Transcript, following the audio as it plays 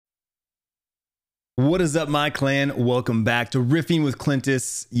What is up, my clan? Welcome back to Riffing with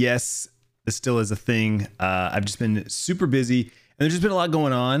Clintus. Yes, this still is a thing. I've just been super busy, and there's just been a lot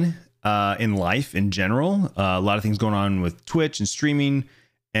going on in life in general. A lot of things going on with Twitch and streaming,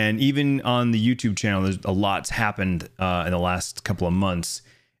 and even on the YouTube channel, there's a lot's happened in the last couple of months.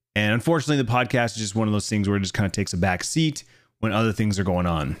 And unfortunately, the podcast is just one of those things where it just kind of takes a back seat when other things are going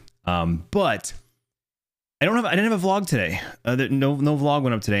on. But I didn't have a vlog today. No vlog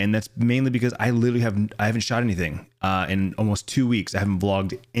went up today, and that's mainly because I haven't shot anything in almost 2 weeks. I haven't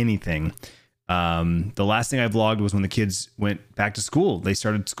vlogged anything. The last thing I vlogged was when the kids went back to school. They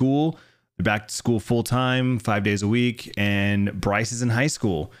started school. They're back to school full time, 5 days a week, and Bryce is in high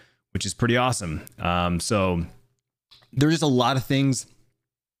school, which is pretty awesome. So there's just a lot of things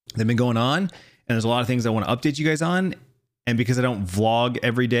that have been going on, and there's a lot of things I want to update you guys on. And because I don't vlog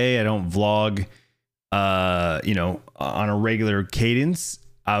every day, I don't vlog on a regular cadence,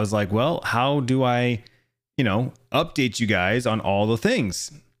 I was like, well, how do I, update you guys on all the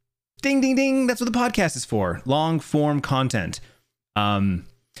things? Ding, ding, ding. That's what the podcast is for. Long form content. And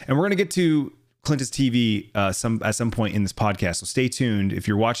we're going to get to Clintus TV at some point in this podcast. So stay tuned. If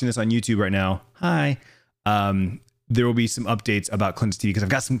you're watching this on YouTube right now, hi. There will be some updates about Clintus TV because I've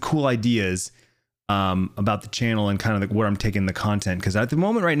got some cool ideas about the channel and kind of like where I'm taking the content. Because at the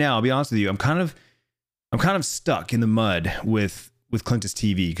moment right now, I'll be honest with you, I'm kind of stuck in the mud with Clintus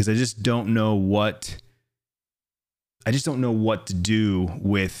TV because I just don't know what to do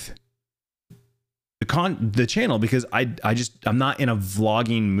with the channel because I'm not in a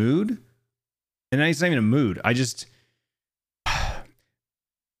vlogging mood, and it's not even a mood.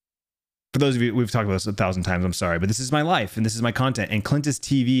 For those of you, we've talked about this 1,000 times, I'm sorry, but this is my life and this is my content, and Clintus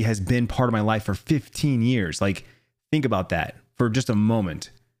TV has been part of my life for 15 years. Like, think about that for just a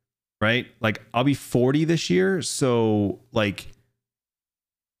moment. Right? Like, I'll be 40 this year. So like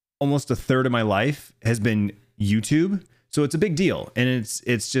almost a third of my life has been YouTube. So it's a big deal. And it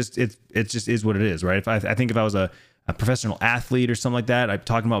just is what it is. Right. I think if I was a professional athlete or something like that, I'm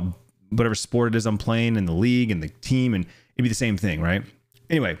talking about whatever sport it is I'm playing in the league and the team, and it'd be the same thing. Right.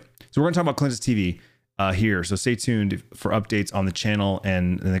 Anyway, so we're going to talk about Clintus TV here. So stay tuned for updates on the channel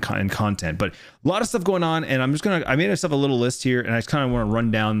and content, but a lot of stuff going on. And I made myself a little list here, and I just kind of want to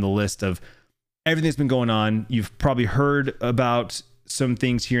run down the list of everything that's been going on. You've probably heard about some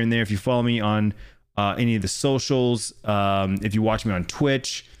things here and there. If you follow me on any of the socials, if you watch me on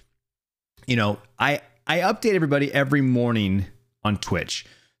Twitch, I update everybody every morning on Twitch.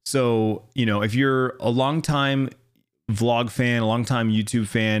 So, if you're a longtime vlog fan, a longtime YouTube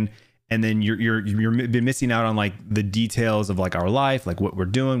fan, and then you're been missing out on like the details of like our life, like what we're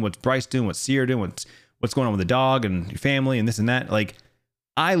doing, what's Bryce doing, what's Sierra doing, what's going on with the dog and your family and this and that. Like,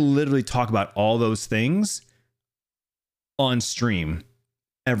 I literally talk about all those things on stream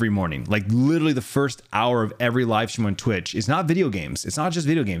every morning. Like, literally the first hour of every live stream on Twitch is not video games. It's not just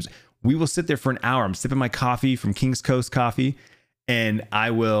video games. We will sit there for an hour. I'm sipping my coffee from King's Coast Coffee, and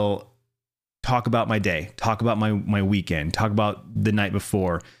I will talk about my day, talk about my weekend, talk about the night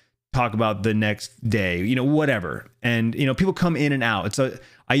before, talk about the next day, whatever. And, people come in and out.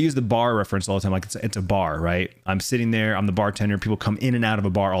 I use the bar reference all the time. Like, it's a bar, right? I'm sitting there, I'm the bartender. People come in and out of a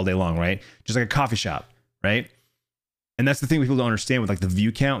bar all day long, right? Just like a coffee shop, right? And that's the thing people don't understand with like the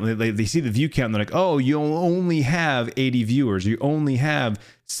view count. They see the view count and they're like, oh, you only have 80 viewers. You only have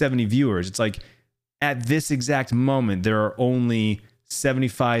 70 viewers. It's like, at this exact moment, there are only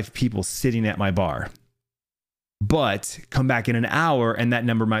 75 people sitting at my bar. But come back in an hour and that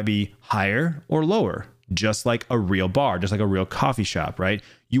number might be higher or lower, just like a real bar, just like a real coffee shop, right?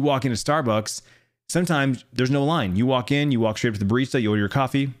 You walk into Starbucks, sometimes there's no line. You walk in, you walk straight up to the barista, you order your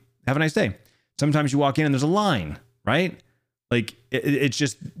coffee, have a nice day. Sometimes you walk in and there's a line, right? Like, it's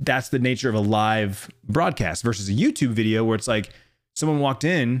just, that's the nature of a live broadcast versus a YouTube video where it's like someone walked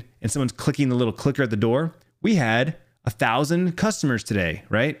in and someone's clicking the little clicker at the door. We had 1,000 customers today,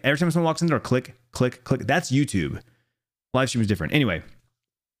 right? Every time someone walks in the door, click, click, click. That's YouTube. Live stream is different. Anyway,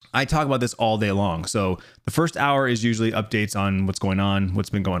 I talk about this all day long. So the first hour is usually updates on what's going on, what's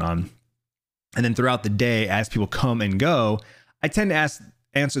been going on. And then throughout the day, as people come and go, I tend to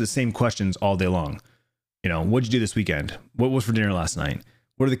answer the same questions all day long. What'd you do this weekend? What was for dinner last night?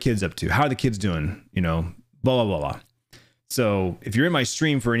 What are the kids up to? How are the kids doing? Blah, blah, blah, blah. So if you're in my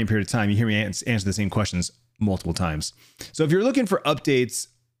stream for any period of time, you hear me answer the same questions multiple times. So if you're looking for updates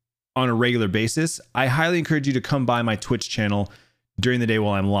on a regular basis, I highly encourage you to come by my Twitch channel during the day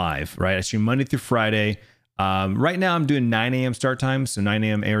while I'm live, right? I stream Monday through Friday. Right now I'm doing 9 a.m. start time, so 9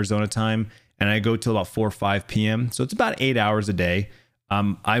 a.m. Arizona time, and I go till about 4 or 5 p.m. So it's about 8 hours a day.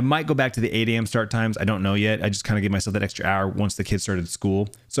 I might go back to the 8 a.m. start times. I don't know yet. I just kind of give myself that extra hour once the kids started school.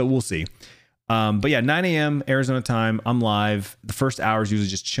 So we'll see. But yeah, 9 a.m. Arizona time, I'm live. The first hour is usually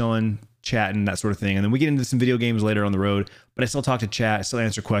just chilling, chatting, that sort of thing. And then we get into some video games later on the road, but I still talk to chat, I still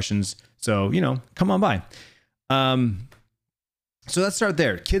answer questions. So, come on by. So let's start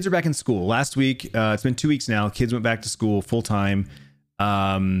there. Kids are back in school. Last week, it's been 2 weeks now. Kids went back to school full time.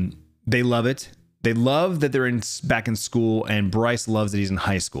 They love it. They love that they're back in school, and Bryce loves that he's in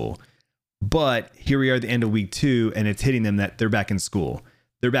high school. But here we are at the end of week 2, and it's hitting them that they're back in school.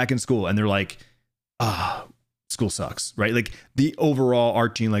 They're back in school, and they're like, school sucks, right? Like the overall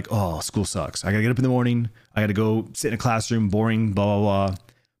arching, like, school sucks. I gotta get up in the morning. I gotta go sit in a classroom, boring, blah, blah, blah.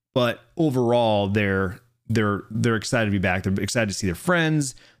 But overall, they're excited to be back. They're excited to see their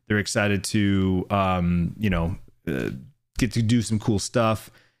friends. They're excited to, get to do some cool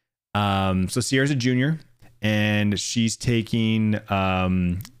stuff. So Sierra's a junior, and she's taking,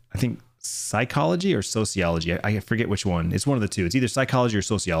 I think, psychology or sociology. I forget which one. It's one of the two. It's either psychology or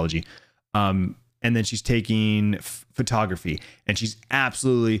sociology. And then she's taking photography, and she's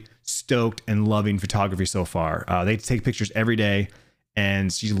absolutely stoked and loving photography so far. They take pictures every day,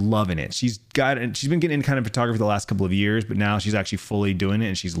 and she's loving it. She's been getting into kind of photography the last couple of years, but now she's actually fully doing it,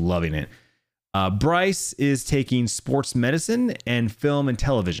 and she's loving it. Bryce is taking sports medicine and film and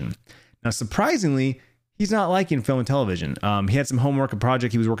television. Now, surprisingly, he's not liking film and television. He had some homework, a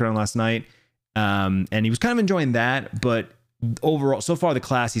project he was working on last night, and he was kind of enjoying that. But overall, so far the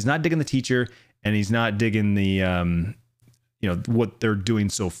class, he's not digging the teacher, and he's not digging the, what they're doing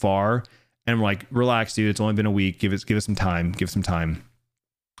so far. And we're like, relax, dude. It's only been a week. Give us some time. Give some time.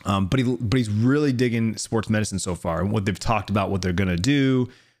 But he's really digging sports medicine so far, and what they've talked about, what they're gonna do,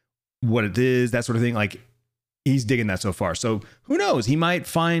 what it is, that sort of thing. Like, he's digging that so far. So who knows? He might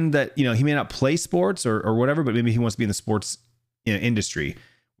find that, he may not play sports or whatever, but maybe he wants to be in the sports industry,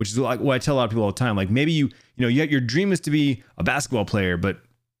 which is like what I tell a lot of people all the time. Like, maybe your dream is to be a basketball player, but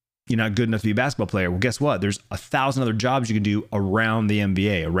you're not good enough to be a basketball player. Well, guess what? There's 1,000 other jobs you can do around the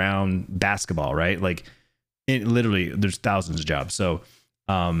NBA, around basketball, right? Like, literally, there's thousands of jobs. So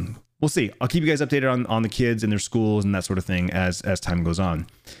we'll see. I'll keep you guys updated on the kids and their schools and that sort of thing as time goes on.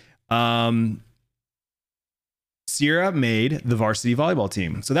 Sierra made the varsity volleyball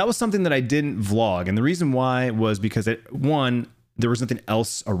team. So that was something that I didn't vlog. And the reason why was because there was nothing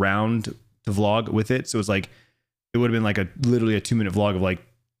else around to vlog with it. So it was like, it would have been like literally a 2-minute vlog of like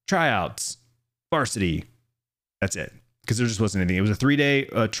tryouts, varsity. That's it. Because there just wasn't anything. It was a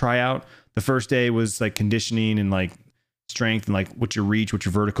 3-day tryout. The first day was like conditioning and like strength and like what's your reach, what's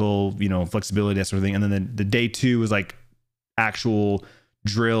your vertical, flexibility, that sort of thing. And then the day 2 was like actual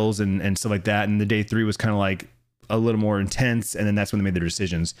drills and stuff like that. And the day 3 was kind of like a little more intense, and then that's when they made their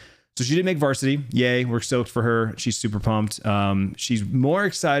decisions. So she did make varsity. Yay, we're stoked for her. She's super pumped. She's more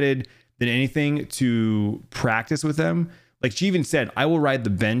excited than anything to practice with them. Like, she even said, I will ride the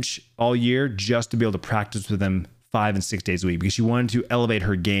bench all year just to be able to practice with them 5 and 6 days a week, because she wanted to elevate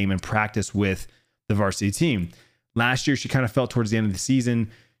her game and practice with the varsity team. Last year, she kind of felt towards the end of the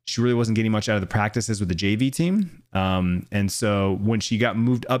season she really wasn't getting much out of the practices with the JV team. And so when she got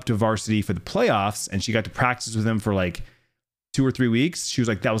moved up to varsity for the playoffs and she got to practice with them for like 2 or 3 weeks, she was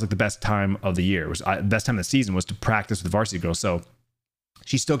like, that was like the best time of the year. It was the best time of the season was to practice with the varsity girls. So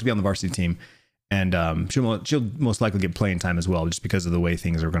she's stoked to be on the varsity team. And she'll most likely get playing time as well, just because of the way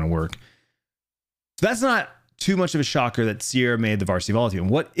things are going to work. So that's not too much of a shocker that Sierra made the varsity volleyball team.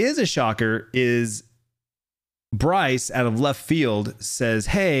 What is a shocker is Bryce, out of left field, says,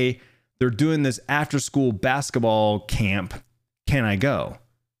 hey, they're doing this after school basketball camp. Can I go?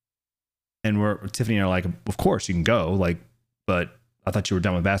 And Tiffany and I are like, of course you can go. Like, but I thought you were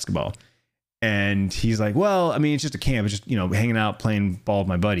done with basketball. And he's like, well, I mean, it's just a camp. It's just, hanging out, playing ball with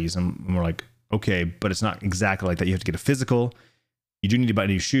my buddies. And we're like, okay, but it's not exactly like that. You have to get a physical. You do need to buy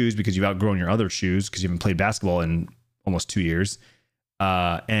new shoes because you've outgrown your other shoes because you haven't played basketball in almost 2 years.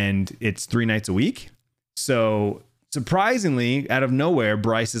 And it's 3 nights a week. So surprisingly, out of nowhere,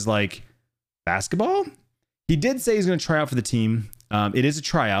 Bryce is like, basketball? He did say he's going to try out for the team. It is a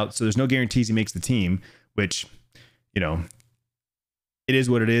tryout, so there's no guarantees he makes the team, which, it is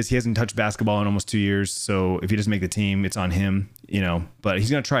what it is. He hasn't touched basketball in almost 2 years. So if he doesn't make the team, it's on him, but he's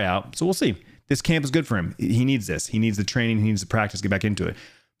going to try out. So we'll see. This camp is good for him. He needs this. He needs the training. He needs the practice, get back into it.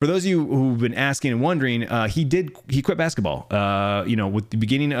 For those of you who've been asking and wondering, he quit basketball. With the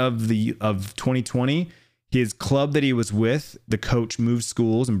beginning of 2020, his club that he was with, the coach moved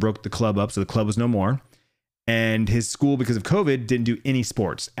schools and broke the club up. So the club was no more. And his school, because of COVID, didn't do any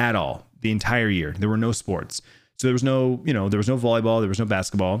sports at all the entire year. There were no sports. So there was no volleyball, there was no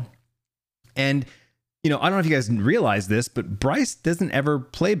basketball. And, I don't know if you guys realize this, but Bryce doesn't ever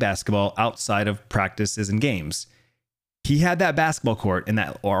play basketball outside of practices and games. He had that basketball court in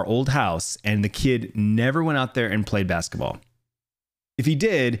our old house, and the kid never went out there and played basketball. If he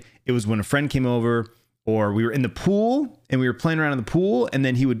did, it was when a friend came over, or we were in the pool and we were playing around in the pool, and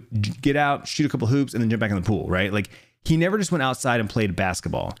then he would get out, shoot a couple hoops, and then jump back in the pool, right? Like, he never just went outside and played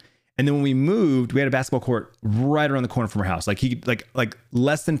basketball. And then when we moved, we had a basketball court right around the corner from our house. Like, he like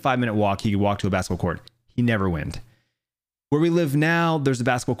less than 5-minute walk, he could walk to a basketball court. He never went. Where we live now, there's a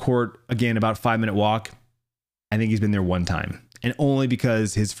basketball court, again, about a 5-minute walk. I think he's been there one time, and only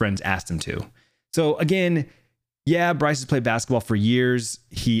because his friends asked him to. So again, yeah, Bryce has played basketball for years.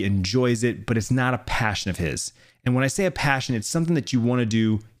 He enjoys it, but it's not a passion of his. And when I say a passion, it's something that you want to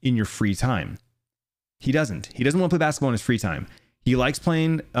do in your free time. He doesn't. He doesn't want to play basketball in his free time. He likes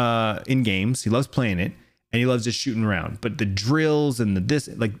playing in games. He loves playing it, and he loves just shooting around. But the drills and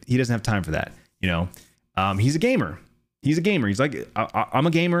he doesn't have time for that. You know, he's a gamer. He's a gamer. He's like, I'm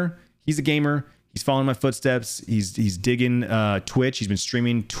a gamer. He's a gamer. He's following my footsteps. He's digging Twitch. He's been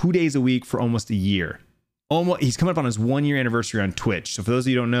streaming 2 days a week for almost a year. He's coming up on his 1-year anniversary on Twitch. So for those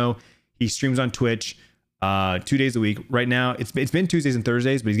of you who don't know, he streams on Twitch 2 days a week. Right now, it's been Tuesdays and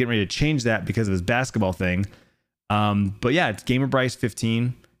Thursdays, but he's getting ready to change that because of his basketball thing. But yeah, it's Gamer Bryce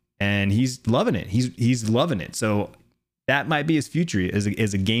 15, and he's loving it. He's loving it. So that might be his future as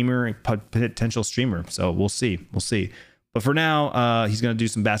a gamer, potential streamer. So we'll see. But for now, he's going to do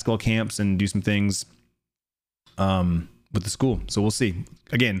some basketball camps and do some things with the school. So we'll see.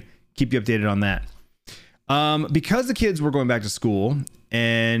 Again, keep you updated on that. Because the kids were going back to school,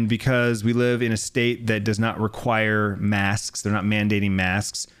 and because we live in a state that does not require masks, they're not mandating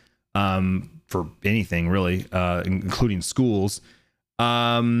masks for anything really, including schools.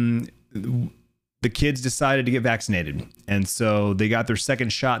 The kids decided to get vaccinated, and so they got their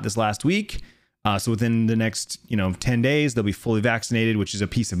second shot this last week. So within the next 10 days, they'll be fully vaccinated, which is a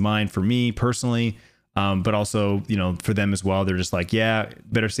peace of mind for me personally. But also, for them as well. They're just like, yeah,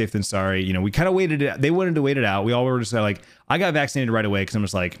 better safe than sorry. We kind of waited it. They wanted to wait it out. We all were just like, I got vaccinated right away, because I'm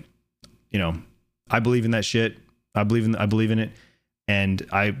just like, I believe in that shit. I believe in it. And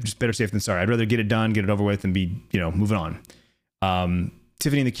I just better safe than sorry. I'd rather get it done, get it over with, and be, moving on.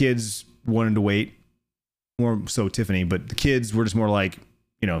 Tiffany and the kids wanted to wait, more so Tiffany, but the kids were just more like,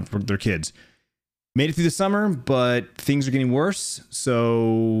 they're kids. Made it through the summer, but things are getting worse.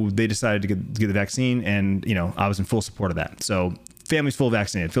 So they decided to get the vaccine, and I was in full support of that. So family's full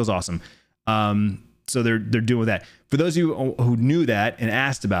vaccinated. Feels awesome. So they're doing with that. For those of you who knew that and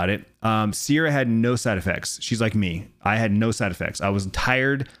asked about it, Sierra had no side effects. She's like me. I had no side effects. I was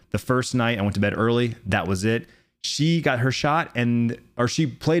tired the first night. I went to bed early. That was it. She got her shot, or she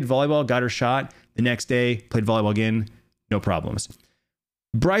played volleyball, got her shot. The next day, played volleyball again. No problems.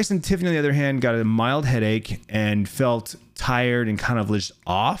 Bryce and Tiffany, on the other hand, got a mild headache and felt tired and kind of just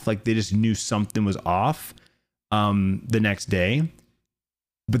off. Like they just knew something was off the next day.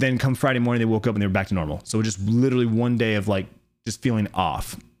 But then come Friday morning, they woke up and they were back to normal. So just literally one day of like just feeling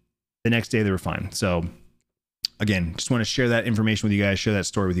off. The next day, they were fine. So again, just want to share that information with you guys, share that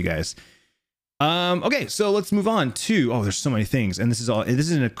story with you guys. Okay, so let's move on to, there's so many things, and this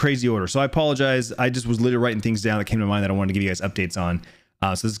is in a crazy order. So I apologize. I just was literally writing things down that came to mind that I wanted to give you guys updates on. So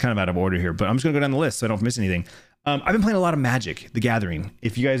this is kind of out of order here, but I'm just gonna go down the list so I don't miss anything. I've been playing a lot of Magic: The Gathering.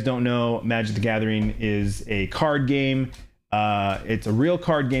 If you guys don't know, Magic: The Gathering is a card game. It's a real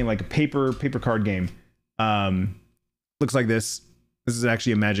card game, like a paper card game. Looks like this. This is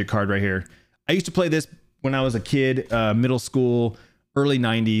actually a Magic card right here. I used to play this when I was a kid, middle school, early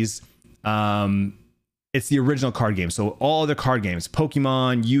 90s. It's the original card game. So all other card games,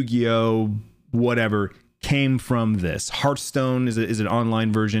 Pokemon, Yu-Gi-Oh, whatever, came from this. Hearthstone is an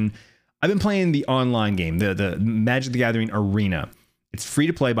online version. I've been playing the online game, the Magic: The Gathering Arena. It's free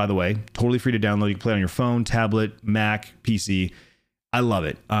to play, by the way. Totally free to download. You can play it on your phone, tablet, Mac, PC. I love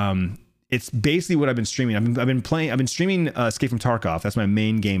it. It's basically what I've been streaming. I've been streaming Escape from Tarkov. That's my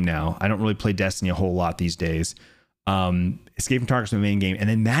main game now. I don't really play Destiny a whole lot these days. Escape from Tarkov is my main game, and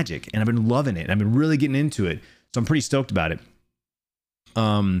then Magic, and I've been loving it. I've been really getting into it, so I'm pretty stoked about it.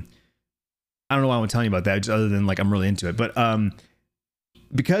 I don't know why I'm telling you about that, just other than like I'm really into it. But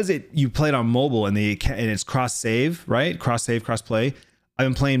because you play it on mobile and it's cross save, right? Cross save, cross play. I've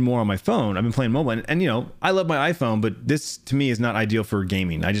been playing more on my phone. I've been playing mobile, and I love my iPhone, but this to me is not ideal for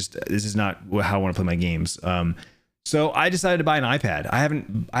gaming. This is not how I want to play my games. So I decided to buy an iPad. I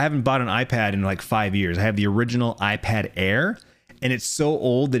haven't bought an iPad in like 5 years. I have the original iPad Air, and it's so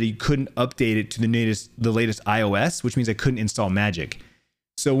old that he couldn't update it to the latest iOS, which means I couldn't install Magic.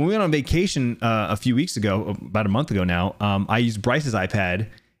 So when we went on vacation a few weeks ago, about a month ago now, I used Bryce's iPad,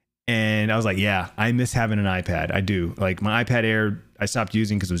 and I was like, yeah, I miss having an iPad. I do. Like my iPad Air, I stopped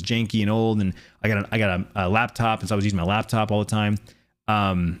using because it was janky and old, and I got a laptop, and so I was using my laptop all the time.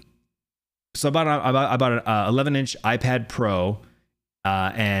 So I bought an 11-inch iPad Pro,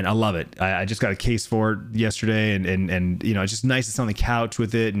 and I love it. I just got a case for it yesterday, and you know, it's just nice to sit on the couch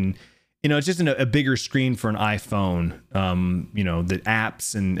with it, and you know, it's just a bigger screen for an iPhone. You know, the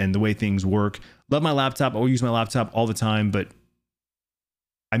apps and the way things work. Love my laptop. I will use my laptop all the time, but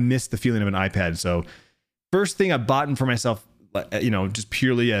I miss the feeling of an iPad. So first thing I bought for myself, you know, just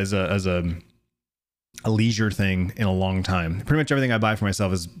purely as a leisure thing in a long time. Pretty much everything I buy for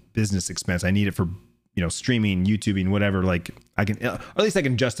myself is business expense. I need it for, you know, streaming, YouTubing, whatever. Like I can, or at least I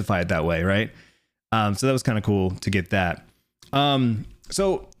can justify it that way, right? So that was kind of cool to get that.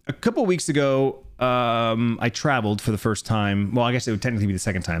 So a couple of weeks ago, I traveled for the first time. Well, I guess it would technically be the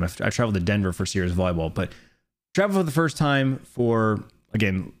second time. I traveled to Denver for Sierra's volleyball, but traveled for the first time for,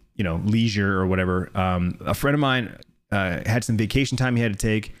 again, you know, leisure or whatever. A friend of mine had some vacation time he had to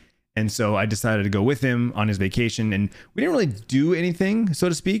take. And so I decided to go with him on his vacation, and we didn't really do anything, so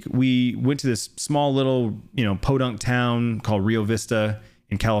to speak. We went to this small little, you know, podunk town called Rio Vista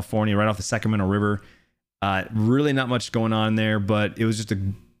in California, right off the Sacramento River. Really not much going on there, but it was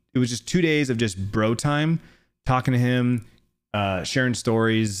just 2 days of just bro time, talking to him, sharing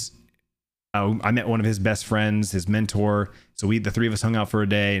stories. I met one of his best friends, his mentor. So the three of us hung out for a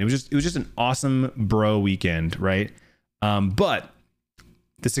day, and it was just an awesome bro weekend, right? But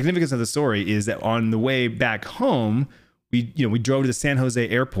the significance of the story is that on the way back home, we drove to the San Jose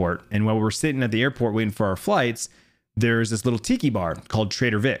airport, and while we were sitting at the airport waiting for our flights, there's this little tiki bar called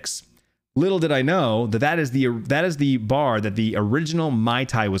Trader Vic's. Little did I know that is the bar that the original Mai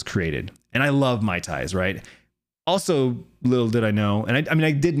Tai was created, and I love Mai Tais, right? Also, little did I know, and I mean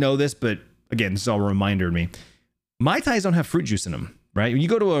I did know this, but again, this is all a reminder to me. Mai Tais don't have fruit juice in them, right? When you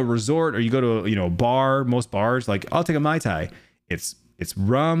go to a resort or you go to a bar, most bars, like I'll take a Mai Tai. It's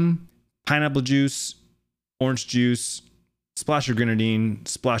rum, pineapple juice, orange juice, splash of grenadine,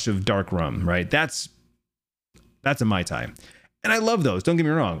 splash of dark rum, right? That's a Mai Tai. And I love those. Don't get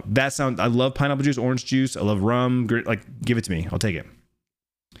me wrong. I love pineapple juice, orange juice. I love rum. Like, give it to me. I'll take it.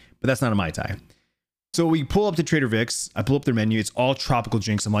 But that's not a Mai Tai. So we pull up to Trader Vic's. I pull up their menu. It's all tropical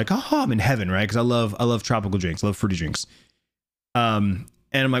drinks. I'm like, oh, I'm in heaven, right? Because I love tropical drinks. I love fruity drinks. And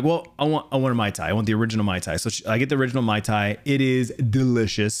I'm like, well, I want a Mai Tai. I want the original Mai Tai. So I get the original Mai Tai. It is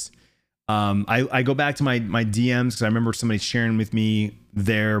delicious. I go back to my DMs because I remember somebody sharing with me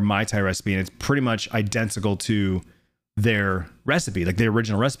their Mai Tai recipe, and it's pretty much identical to their recipe, like the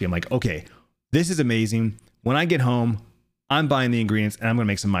original recipe. I'm like, okay, this is amazing. When I get home, I'm buying the ingredients and I'm going to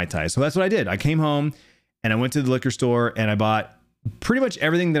make some Mai Tais. So that's what I did. I came home and I went to the liquor store and I bought pretty much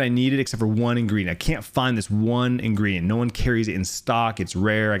everything that I needed except for one ingredient. I can't find this one ingredient. No one carries it in stock. It's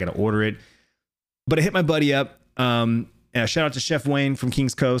rare. I got to order it. But I hit my buddy up. And shout out to Chef Wayne from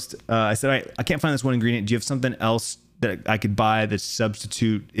Kings Coast. I said, I can't find this one ingredient. Do you have something else that I could buy that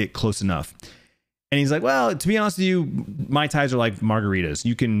substitute it close enough? And he's like, well, to be honest with you, Mai Tais are like margaritas.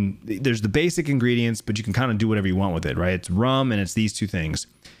 There's the basic ingredients, but you can kind of do whatever you want with it, right? It's rum and it's these two things.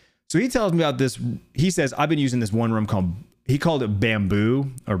 So he tells me about this. He says, I've been using this one rum he called it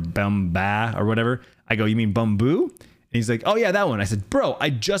Bamboo or Bamba or whatever. I go, you mean Bamboo? And he's like, oh yeah, that one. I said, bro,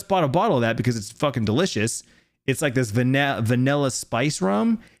 I just bought a bottle of that because it's fucking delicious. It's like this vanilla spice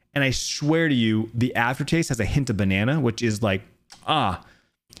rum. And I swear to you, the aftertaste has a hint of banana, which is like, And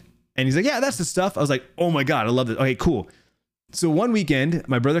he's like, yeah, that's the stuff. I was like, oh my God, I love it. Okay, cool. So one weekend,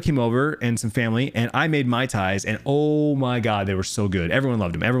 my brother came over and some family, and I made Mai Tais, and oh my God, they were so good. Everyone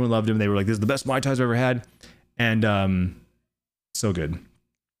loved them. They were like, this is the best Mai Tais I've ever had. And so good.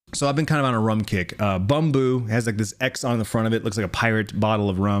 So I've been kind of on a rum kick. Bamboo has like this X on the front of it. Looks like a pirate bottle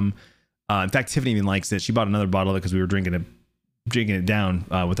of rum. In fact, Tiffany even likes it. She bought another bottle of it because we were drinking it down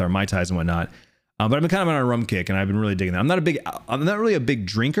with our Mai Tais and whatnot. But I've been kind of on a rum kick, and I've been really digging that. I'm not really a big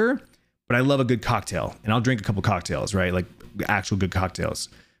drinker, but I love a good cocktail, and I'll drink a couple cocktails, right? Like actual good cocktails.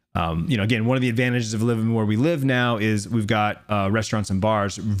 Again, one of the advantages of living where we live now is we've got restaurants and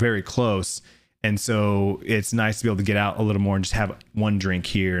bars very close. And so it's nice to be able to get out a little more and just have one drink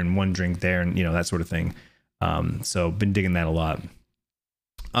here and one drink there and, that sort of thing. So been digging that a lot.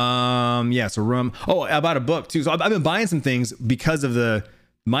 So rum. Oh, I bought a book too. So I've been buying some things because of the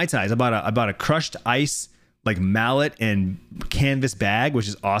Mai Tais. I bought a crushed ice, like mallet and canvas bag, which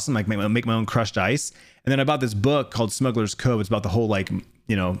is awesome. Like make my own crushed ice. And then I bought this book called Smuggler's Cove. It's about the whole,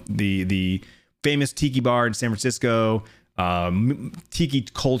 the famous tiki bar in San Francisco, tiki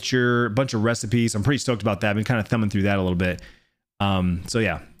culture, a bunch of recipes. I'm pretty stoked about that. I've been kind of thumbing through that a little bit. So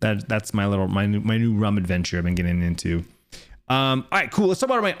yeah, that's my new rum adventure I've been getting into. All right, cool. Let's talk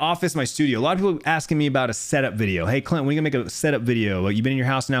about my office, my studio. A lot of people asking me about a setup video. Hey, Clint, when are you gonna make a setup video? Like, you've been in your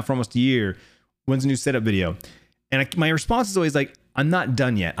house now for almost a year. When's the new setup video? And my response is always like, I'm not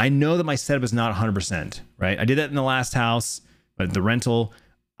done yet. I know that my setup is not 100%, right? I did that in the last house, but the rental,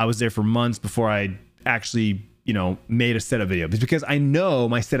 I was there for months before I actually, made a setup video. It's because I know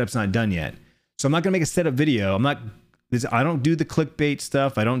my setup's not done yet. So I'm not gonna make a setup video. I don't do the clickbait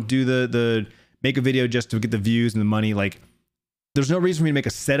stuff. I don't do the make a video just to get the views and the money. Like, there's no reason for me to make a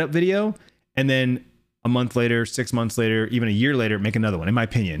setup video and then a month later, 6 months later, even a year later, make another one. In my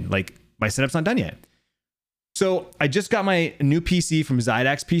opinion, like, my setup's not done yet. So I just got my new PC from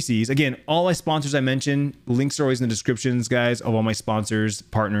Xidax PCs. Again, all my sponsors I mentioned, links are always in the descriptions, guys, of all my sponsors,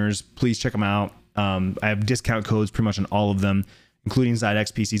 partners. Please check them out. I have discount codes pretty much on all of them, including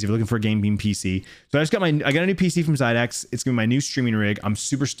Xidax PCs if you're looking for a game beam PC. So I got a new PC from Xidax. It's gonna be my new streaming rig. I'm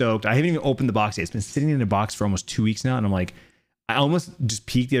super stoked. I haven't even opened the box yet. It's been sitting in a box for almost 2 weeks now, and I'm like, I almost just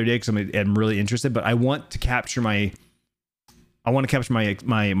peeked the other day because I'm really interested, but I want to capture my what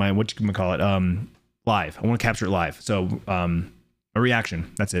you call it, live. I want to capture it live. So a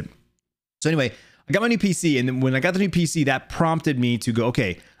reaction. That's it. So anyway, I got my new PC, and then when I got the new PC, that prompted me to go,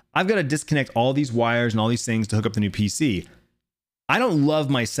 okay, I've got to disconnect all these wires and all these things to hook up the new PC. I don't love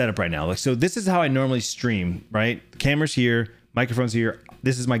my setup right now. Like, so this is how I normally stream, right? The camera's here, microphone's here.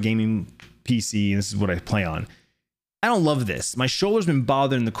 This is my gaming PC, and this is what I play on. I don't love this. My shoulder's been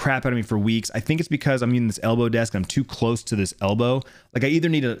bothering the crap out of me for weeks. I think it's because I'm using this elbow desk. I'm too close to this elbow. Like, I either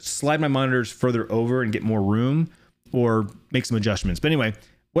need to slide my monitors further over and get more room or make some adjustments. But anyway,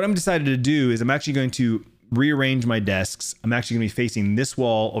 what I'm decided to do is I'm actually going to rearrange my desks. I'm actually going to be facing this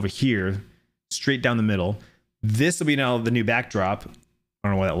wall over here, straight down the middle. This will be now the new backdrop. I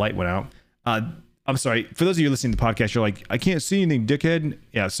don't know why that light went out. I'm sorry. For those of you listening to the podcast, you're like, I can't see anything, dickhead.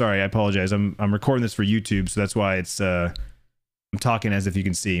 Yeah, sorry. I apologize. I'm recording this for YouTube, so that's why it's I'm talking as if you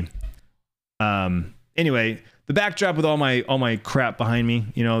can see. Anyway, the backdrop with all my crap behind me,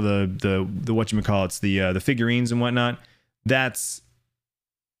 the whatchamacallits, the figurines and whatnot. That's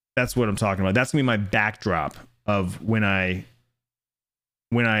what I'm talking about. That's gonna be my backdrop of when I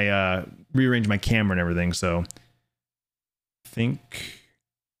rearrange my camera and everything. So I think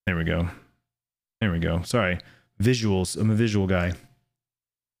there we go. There we go. Sorry. Visuals. I'm a visual guy.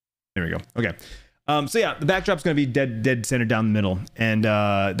 There we go. Okay. So yeah, the backdrop's going to be dead center down the middle. And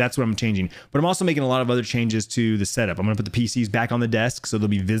that's what I'm changing. But I'm also making a lot of other changes to the setup. I'm going to put the PCs back on the desk so they'll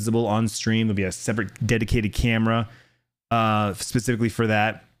be visible on stream. There'll be a separate dedicated camera specifically for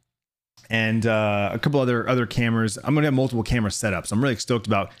that. And a couple other cameras. I'm going to have multiple camera setups. I'm really stoked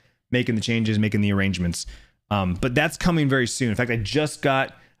about making the changes, making the arrangements. But that's coming very soon. In fact, I just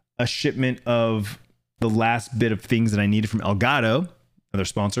got a shipment of the last bit of things that I needed from Elgato, another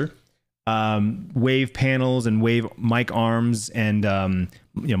sponsor. Wave panels and wave mic arms and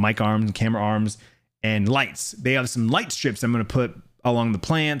mic arms and camera arms and lights. They have some light strips I'm going to put along the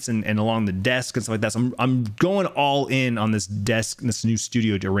plants and along the desk and stuff like that. So I'm going all in on this desk and this new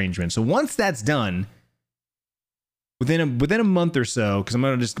studio arrangement. So once that's done, within a month or so, because I'm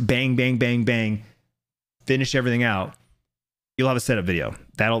going to just bang, finish everything out, you'll have a setup video.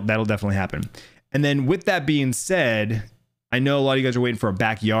 That'll definitely happen. And then with that being said, I know a lot of you guys are waiting for a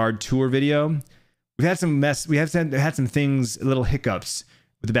backyard tour video. We've had some had some things, little hiccups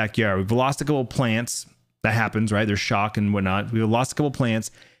with the backyard. We've lost a couple plants. That happens, right? There's shock and whatnot. We've lost a couple plants.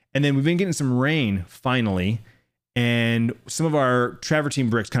 And then we've been getting some rain finally. And some of our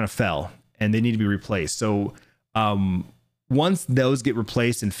travertine bricks kind of fell and they need to be replaced. So once those get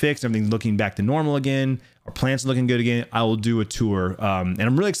replaced and fixed, everything's looking back to normal again, our plants are looking good again, I will do a tour. And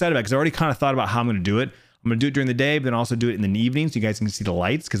I'm really excited about it because I already kind of thought about how I'm going to do it. I'm going to do it during the day, but then also do it in the evening so you guys can see the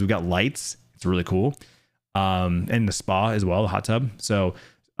lights because we've got lights. It's really cool. And the spa as well, the hot tub. So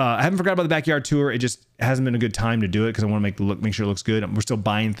I haven't forgot about the backyard tour. It just hasn't been a good time to do it because I want to make sure it looks good. We're still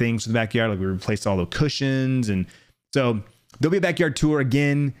buying things for the backyard. Like we replaced all the cushions. And so there'll be a backyard tour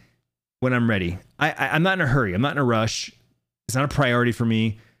again when I'm ready. I'm not in a hurry. I'm not in a rush. It's not a priority for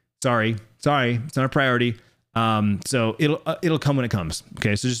me. Sorry. It's not a priority. So it'll come when it comes.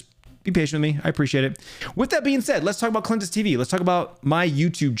 Okay. So just be patient with me. I appreciate it. With that being said, let's talk about Clintus TV. Let's talk about my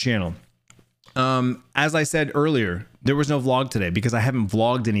YouTube channel. As I said earlier, there was no vlog today because I haven't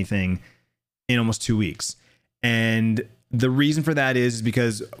vlogged anything in almost 2 weeks. And the reason for that is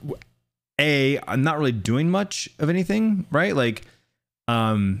because I'm not really doing much of anything, right? Like,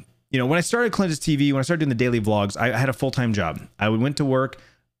 when I started Clintus TV, when I started doing the daily vlogs, I had a full-time job. I went to work,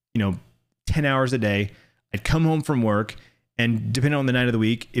 10 hours a day. I'd come home from work and depending on the night of the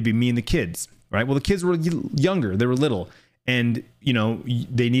week, it'd be me and the kids, right? Well, the kids were younger. They were little. and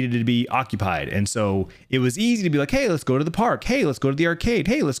they needed to be occupied. And so it was easy to be like, hey, let's go to the park. Hey, let's go to the arcade.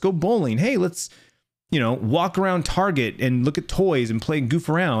 Hey, let's go bowling. Hey, let's, walk around Target and look at toys and play goof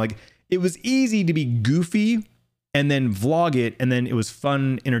around. Like, it was easy to be goofy and then vlog it. And then it was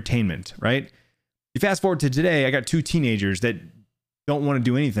fun entertainment, right? You fast forward to today, I got 2 teenagers that don't want to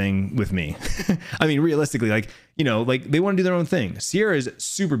do anything with me. I mean, realistically, like they want to do their own thing. Sierra is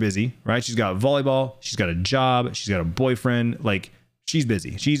super busy, right? She's got volleyball. She's got a job. She's got a boyfriend. Like, she's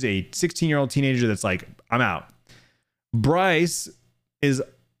busy. She's a 16-year-old teenager that's like, I'm out. Bryce is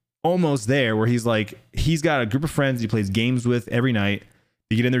almost there where he's like, he's got a group of friends he plays games with every night.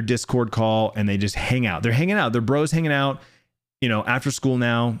 They get in their Discord call and they just hang out. They're hanging out. They're bros hanging out, after school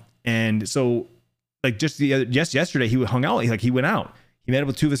now. And so, like, just yesterday, he hung out. He went out. He met up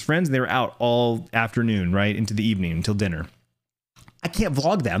with 2 of his friends and they were out all afternoon, right into the evening until dinner. I can't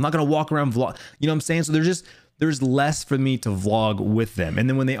vlog that. I'm not going to walk around vlog. You know what I'm saying? So there's less for me to vlog with them. And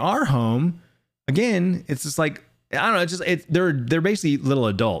then when they are home, again, it's just like, I don't know. They're basically little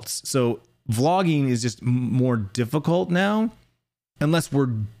adults. So vlogging is just more difficult now. Unless we're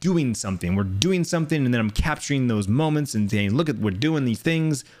doing something. We're doing something and then I'm capturing those moments and saying, look, we're doing these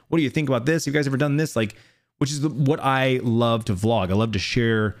things. What do you think about this? Have you guys ever done this? Like, which is what I love to vlog. I love to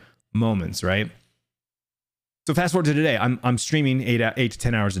share moments, right? So fast forward to today. I'm streaming 8 to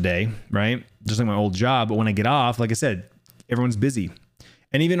 10 hours a day, right? Just like my old job. But when I get off, like I said, everyone's busy.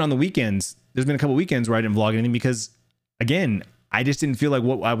 And even on the weekends, there's been a couple weekends where I didn't vlog anything because, again, I just didn't feel like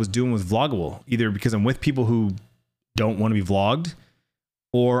what I was doing was vloggable. Either because I'm with people who don't want to be vlogged,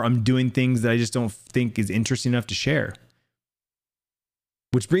 or I'm doing things that I just don't think is interesting enough to share.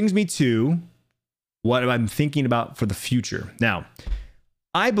 Which brings me to what I'm thinking about for the future. Now,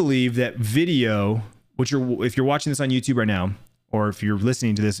 I believe that video, if you're watching this on YouTube right now, or if you're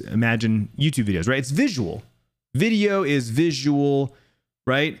listening to this, imagine YouTube videos, right? It's visual. Video is visual,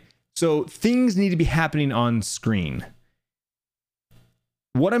 right? So things need to be happening on screen.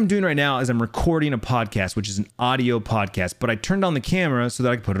 What I'm doing right now is I'm recording a podcast, which is an audio podcast, but I turned on the camera so that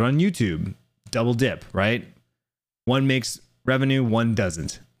I can put it on YouTube. Double dip, right? One makes revenue, one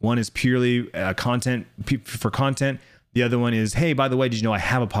doesn't. One is purely content for content. The other one is, hey, by the way, did you know I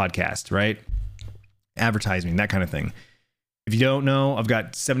have a podcast, right? Advertising, that kind of thing. If you don't know, I've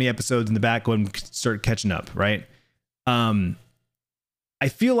got 70 episodes in the back. Go ahead and start catching up, right? I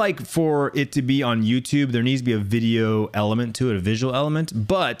feel like for it to be on YouTube, there needs to be a video element to it, a visual element.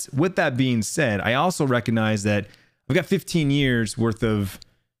 But with that being said, I also recognize that I've got 15 years worth of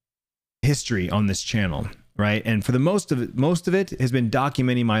history on this channel, right? And for the most of it has been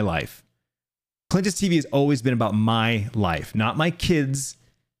documenting my life. Clintus TV has always been about my life, not my kids.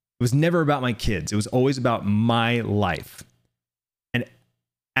 It was never about my kids. It was always about my life.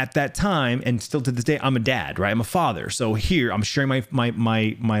 At that time, and still to this day, I'm a dad, right? I'm a father. So here, I'm sharing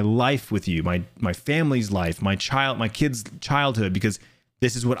my life with you, my family's life, my kids' childhood, because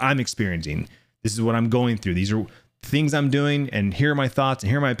this is what I'm experiencing. This is what I'm going through. These are things I'm doing, and here are my thoughts, and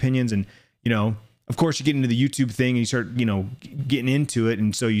here are my opinions. And of course, you get into the YouTube thing, and you start, getting into it,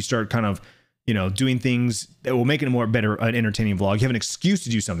 and so you start kind of, doing things that will make it an entertaining vlog. You have an excuse to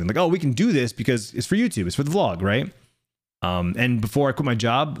do something like, oh, we can do this because it's for YouTube, it's for the vlog, right? And before I quit my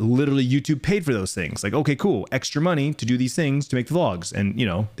job, literally YouTube paid for those things. Like, okay, cool. Extra money to do these things to make the vlogs. And,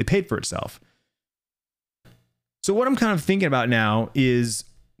 they paid for itself. So what I'm kind of thinking about now is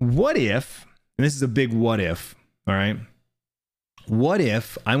what if, and this is a big what if, all right? What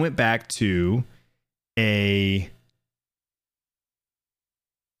if I went back to a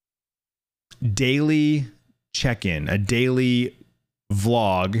daily check-in, a daily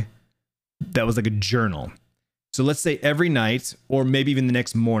vlog that was like a journal? So let's say every night, or maybe even the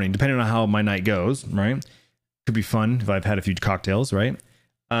next morning, depending on how my night goes, right? Could be fun if I've had a few cocktails, right?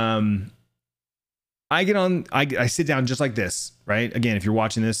 I sit down just like this, right? Again, if you're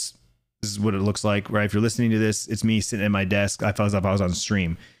watching this, this is what it looks like, right? If you're listening to this, it's me sitting at my desk. I felt as if I was on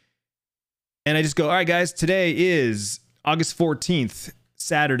stream. And I just go, all right, guys, today is August 14th,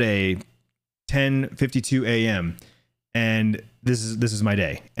 Saturday, 10:52 a.m. And this is my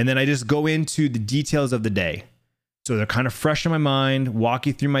day. And then I just go into the details of the day. So they're kind of fresh in my mind, walk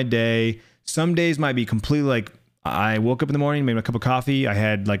you through my day. Some days might be completely like, I woke up in the morning, made a cup of coffee. I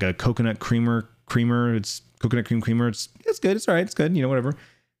had like a coconut creamer. It's coconut cream creamer. It's good. It's all right. It's good. Whatever.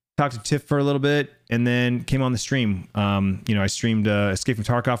 Talked to Tiff for a little bit and then came on the stream. I streamed Escape from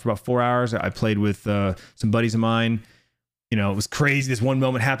Tarkov for about 4 hours. I played with some buddies of mine. It was crazy. This one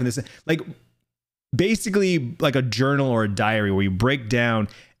moment happened. This like basically like a journal or a diary where you break down.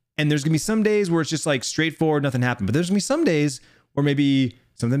 And there's gonna be some days where it's just like straightforward, nothing happened. But there's gonna be some days where maybe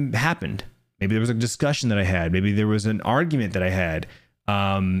something happened. Maybe there was a discussion that I had. Maybe there was an argument that I had.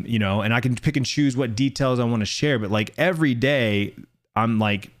 You know, and I can pick and choose what details I want to share. But like every day, I'm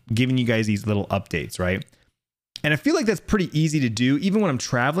like giving you guys these little updates, right? And I feel like that's pretty easy to do, even when I'm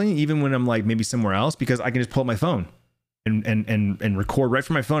traveling, even when I'm like maybe somewhere else, because I can just pull up my phone and record right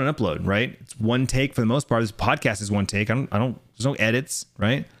from my phone and upload, right? It's one take for the most part. This podcast is one take. I don't, there's no edits,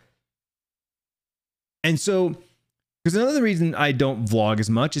 right? And so, because another reason I don't vlog as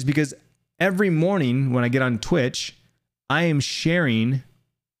much is because every morning when I get on Twitch, I am sharing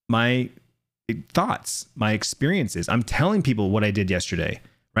my thoughts, my experiences. I'm telling people what I did yesterday,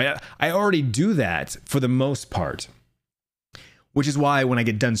 right? I already do that for the most part, which is why when I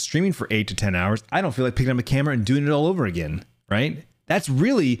get done streaming for 8 to 10 hours, I don't feel like picking up a camera and doing it all over again, right? That's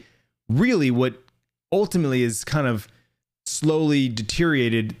really, really what ultimately is kind of slowly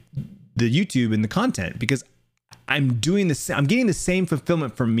deteriorated the YouTube and the content, because I'm doing this. I'm getting the same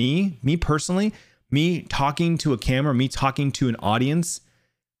fulfillment from me personally, me talking to a camera, me talking to an audience,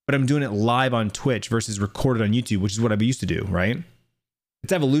 but I'm doing it live on Twitch versus recorded on YouTube, which is what I used to do, right?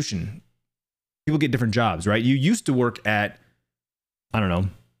 It's evolution. People get different jobs, right? You used to work at, I don't know,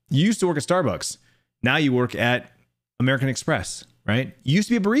 you used to work at Starbucks. Now you work at American Express, right? You used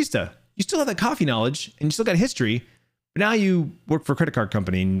to be a barista. You still have that coffee knowledge and you still got history, but now you work for a credit card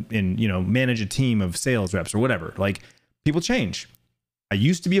company and you know, manage a team of sales reps or whatever. Like, people change. I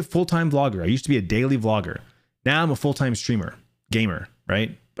used to be a full-time vlogger. I used to be a daily vlogger. Now I'm a full-time streamer, gamer,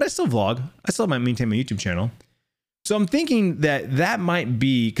 right? But I still vlog. I still might maintain my YouTube channel. So I'm thinking that might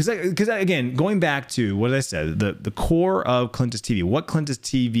be, because again, going back to what I said, the core of Clintus TV, what Clintus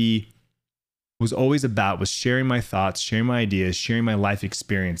TV was always about was sharing my thoughts, sharing my ideas, sharing my life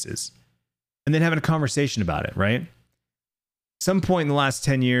experiences, and then having a conversation about it, right? Some point in the last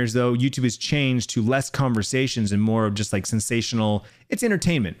 10 years, though, YouTube has changed to less conversations and more of just like sensational. It's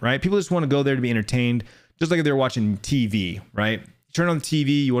entertainment, right? People just want to go there to be entertained, just like if they're watching TV, right? You turn on the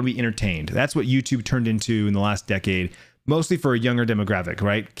TV, you want to be entertained. That's what YouTube turned into in the last decade, mostly for a younger demographic,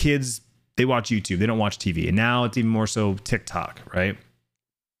 right? Kids, they watch YouTube, they don't watch TV. And now it's even more so TikTok, right?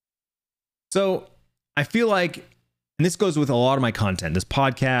 So I feel like, and this goes with a lot of my content, this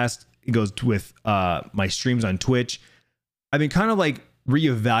podcast, it goes with my streams on Twitch. I've been kind of like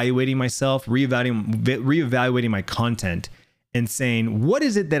reevaluating myself, reevaluating my content and saying, what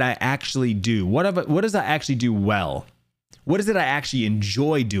is it that I actually do? What does I actually do well? What is it I actually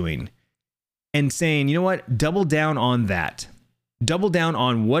enjoy doing? And saying, you know what? Double down on that. Double down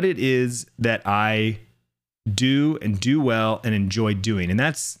on what it is that I do and do well and enjoy doing. And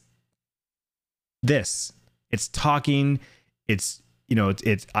that's this. It's talking. It's, you know,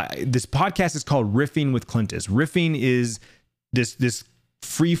 this podcast is called Riffing with Clintus. Riffing is this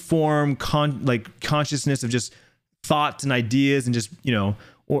free form consciousness of just thoughts and ideas and just, you know,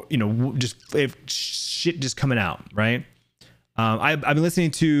 or, you know, just if shit just coming out, right? I've been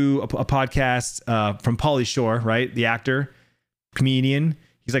listening to a podcast from Pauly Shore, right? The actor, comedian.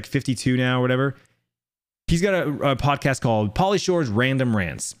 He's like 52 now or whatever. He's got a podcast called Pauly Shore's Random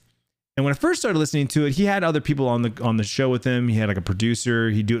Rants. And when I first started listening to it, he had other people on the show with him. He had like a producer.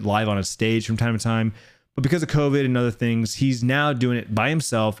 He'd do it live on a stage from time to time. But because of COVID and other things, he's now doing it by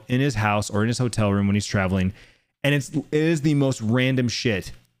himself in his house or in his hotel room when he's traveling. And it is the most random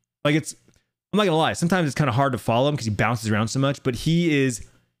shit. Like, I'm not gonna lie, sometimes it's kind of hard to follow him because he bounces around so much, but he is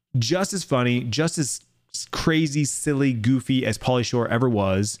just as funny, just as crazy, silly, goofy as Pauly Shore ever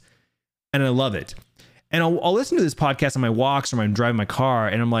was. And I love it. And I'll listen to this podcast on my walks or when I'm driving my car,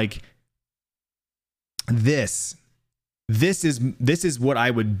 and I'm like, this is what I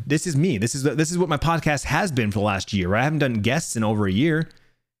would, this is me. This is what my podcast has been for the last year, right? I haven't done guests in over a year.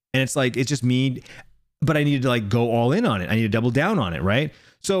 And it's like, it's just me, but I needed to like go all in on it. I need to double down on it, right?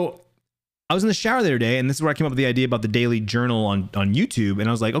 So I was in the shower the other day, and this is where I came up with the idea about the daily journal on YouTube. And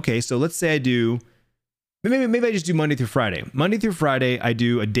I was like, okay, so let's say I do, maybe I just do Monday through Friday. Monday through Friday, I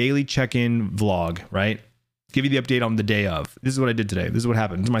do a daily check-in vlog, right? Give you the update on the day of. This is what I did today. This is what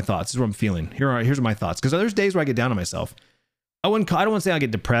happened. These are my thoughts. This is what I'm feeling. Here's my thoughts. Because there's days where I get down on myself. I don't want to say I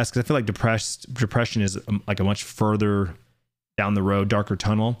get depressed, because I feel like depression is like a much further down the road, darker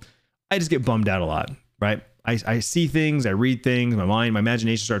tunnel. I just get bummed out a lot, right? I see things, I read things, my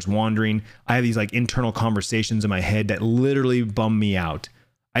imagination starts wandering. I have these like internal conversations in my head that literally bum me out.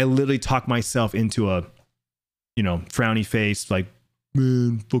 I literally talk myself into a, you know, frowny face, like,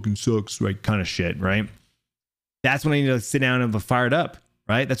 man, fucking sucks, right? Kind of shit, right? That's when I need to sit down and be fired up,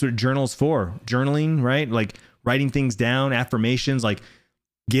 right? That's what a journal is for. Journaling, right? Like writing things down, affirmations, like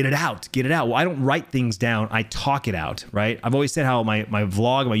get it out. Well, I don't write things down. I talk it out, right? I've always said how my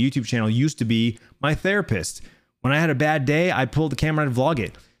vlog, my YouTube channel used to be my therapist. When I had a bad day, I'd pull the camera and vlog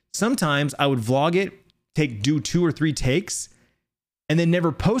it. Sometimes I would vlog it, do 2 or 3 takes, and then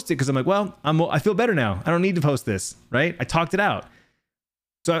never post it because I'm like, well, I feel better now. I don't need to post this, right? I talked it out.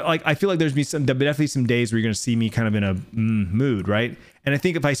 So I feel like there'll definitely some days where you're going to see me kind of in a mood, right? And I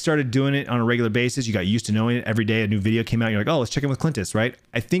think if I started doing it on a regular basis, you got used to knowing it every day, a new video came out, you're like, oh, let's check in with Clintus, right?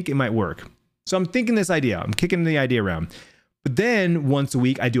 I think it might work. So I'm thinking this idea. I'm kicking the idea around. But then once a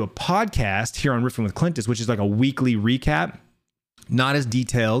week, I do a podcast here on Riffing with Clintus, which is like a weekly recap, not as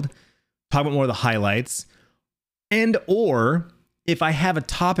detailed, talk about more of the highlights. And or if I have a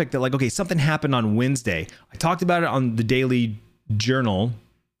topic that like, okay, something happened on Wednesday. I talked about it on the Daily Journal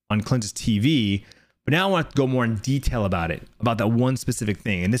on Clintus TV, but now I want to go more in detail about it, about that one specific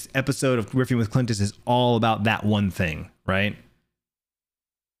thing. And this episode of Riffing with Clintus is all about that one thing, right?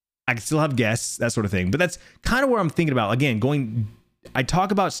 I can still have guests, that sort of thing. But that's kind of where I'm thinking about. Again, I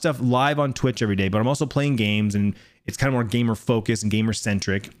talk about stuff live on Twitch every day, but I'm also playing games, and it's kind of more gamer focused and gamer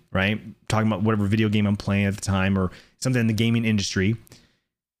centric, right? Talking about whatever video game I'm playing at the time or something in the gaming industry.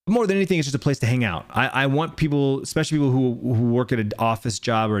 But more than anything, it's just a place to hang out. I want people, especially people who work at an office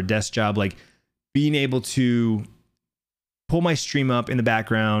job or a desk job, like being able to pull my stream up in the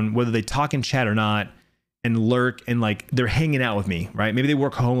background, whether they talk and chat or not, and lurk, and like they're hanging out with me, right? Maybe they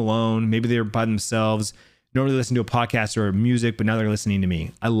work home alone, maybe they're by themselves. Normally listen to a podcast or music, but now they're listening to me.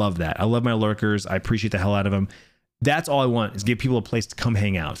 I love that. I love my lurkers. I appreciate the hell out of them. That's all I want, is give people a place to come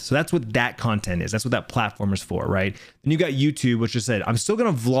hang out. So that's what that content is. That's what that platform is for, right? Then you got YouTube, which I said, I'm still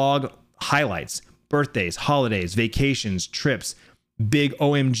going to vlog highlights, birthdays, holidays, vacations, trips, big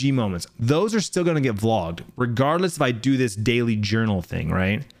OMG moments. Those are still going to get vlogged, regardless if I do this daily journal thing,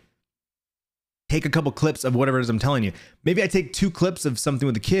 right? Take a couple clips of whatever it is I'm telling you. Maybe I take 2 clips of something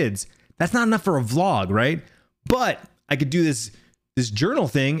with the kids. That's not enough for a vlog, right? But I could do this journal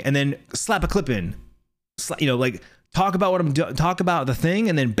thing and then slap a clip in. Like talk about what I'm doing, talk about the thing,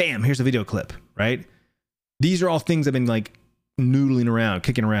 and then bam, here's a video clip, right? These are all things I've been like noodling around,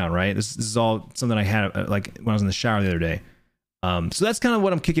 kicking around, right? This is all something I had like when I was in the shower the other day. So that's kind of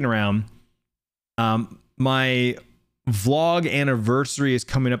what I'm kicking around. My vlog anniversary is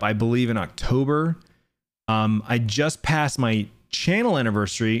coming up, I believe, in October. I just passed my channel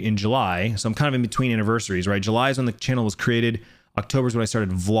anniversary in July, so I'm kind of in between anniversaries, right? July is when the channel was created. October is when I started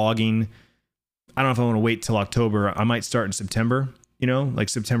vlogging. I don't know if I want to wait till October. I might start in September, like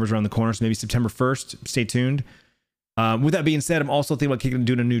September's around the corner. So maybe September 1st, stay tuned. With that being said, I'm also thinking about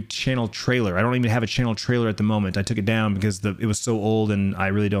doing a new channel trailer. I don't even have a channel trailer at the moment. I took it down because it was so old and I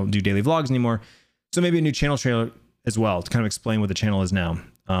really don't do daily vlogs anymore. So maybe a new channel trailer as well to kind of explain what the channel is now.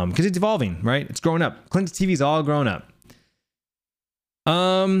 Because it's evolving, right? It's growing up. Clintus TV is all growing up.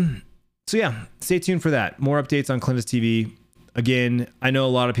 So yeah, stay tuned for that. More updates on Clintus TV. Again, I know a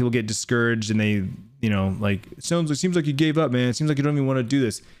lot of people get discouraged and they, like, it seems like you gave up, man. It seems like you don't even want to do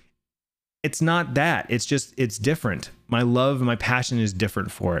this. It's not that. It's just, it's different. My love and my passion is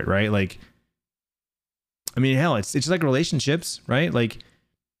different for it, right? Like, I mean, hell, it's just like relationships, right? Like,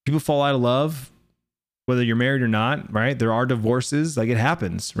 people fall out of love, whether you're married or not, right? There are divorces, like it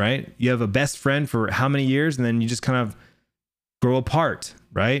happens, right? You have a best friend for how many years and then you just kind of grow apart,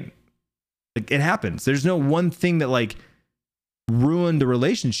 right? Like, it happens. There's no one thing that like ruined a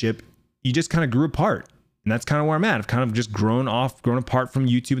relationship. You just kind of grew apart, and that's kind of where I'm at. I've kind of just grown apart from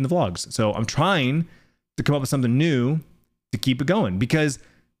YouTube and the vlogs. So I'm trying to come up with something new to keep it going, because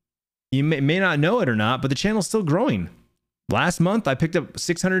you may not know it or not, but the channel's still growing. Last month I picked up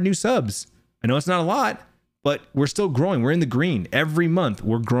 600 new subs. I know it's not a lot, but we're still growing. We're in the green. Every month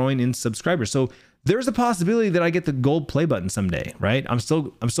we're growing in subscribers. So there's a possibility that I get the gold play button someday, right? I'm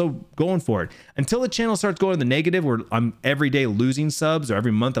still going for it. Until the channel starts going in the negative, where I'm every day losing subs, or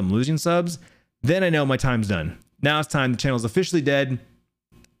every month I'm losing subs, then I know my time's done. Now it's time. The channel's officially dead.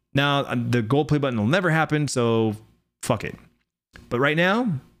 Now the gold play button will never happen, so fuck it. But right now,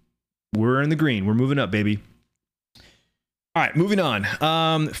 we're in the green. We're moving up, baby. All right, moving on.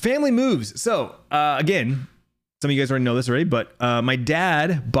 Family moves. So again, some of you guys already know this already, but my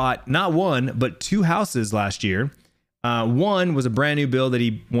dad bought not one, but 2 houses last year. One was a brand new build that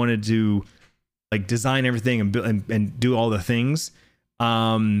he wanted to like design everything and build and do all the things.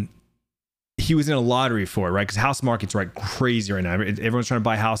 He was in a lottery for it, right? Because house market's right crazy right now. Everyone's trying to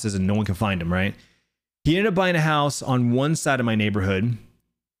buy houses and no one can find them, right? He ended up buying a house on one side of my neighborhood,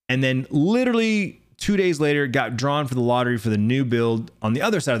 and then literally 2 days later got drawn for the lottery for the new build on the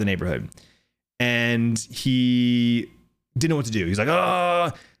other side of the neighborhood. And he didn't know what to do. He's like,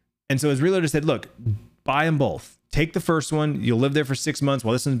 oh. And so his realtor said, look, buy them both. Take the first one. You'll live there for 6 months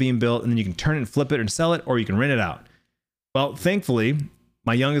while this one's being built, and then you can turn it and flip it and sell it, or you can rent it out. Well, thankfully,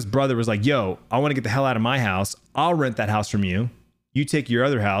 my youngest brother was like, yo, I want to get the hell out of my house. I'll rent that house from you. you take your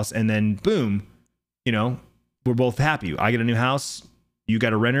other house, and then boom, you know, we're both happy. I get a new house, you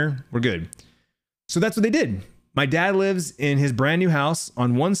got a renter, we're good. So that's what they did. My dad lives in his brand new house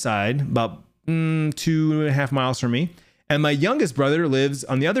on one side, about 2.5 miles from me. And my youngest brother lives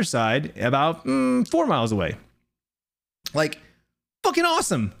on the other side, about 4 miles away. Like, fucking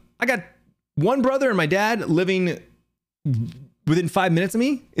awesome. I got one brother and my dad living within 5 minutes of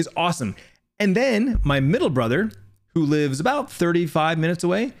me is awesome. And then my middle brother, who lives about 35 minutes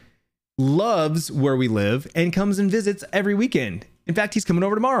away, loves where we live and comes and visits every weekend. In fact, he's coming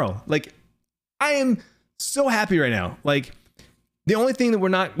over tomorrow. Like, I am so happy right now. Like, the only thing that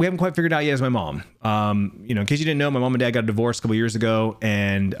we haven't quite figured out yet is my mom. You know, in case you didn't know, my mom and dad got divorced a couple years ago,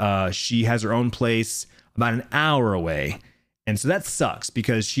 and she has her own place about an hour away. And so that sucks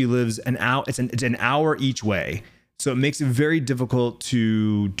because she lives an hour. It's an hour each way. So it makes it very difficult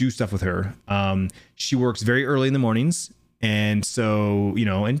to do stuff with her. She works very early in the mornings. And so, you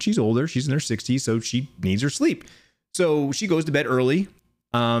know, and she's older, she's in her 60s, so she needs her sleep. So she goes to bed early.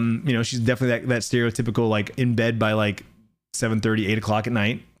 You know, she's definitely that stereotypical, like, in bed by like 7:30, 8 o'clock at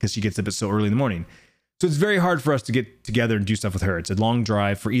night, because she gets up so early in the morning. So it's very hard for us to get together and do stuff with her. It's a long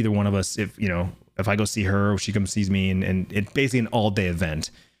drive for either one of us. If, you know, if I go see her, or she comes sees me, and it's basically an all day event.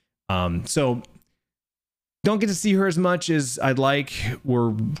 So don't get to see her as much as I'd like.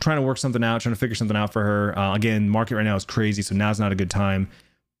 We're trying to work something out, trying to figure something out for her. Again, market right now is crazy, so now's not a good time.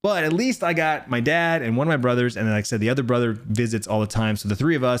 But at least I got my dad and one of my brothers, and then, like I said, the other brother visits all the time. So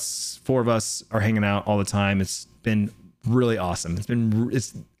the four of us are hanging out all the time. It's been really awesome. And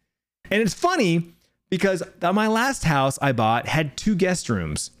it's funny because my last house I bought had 2 guest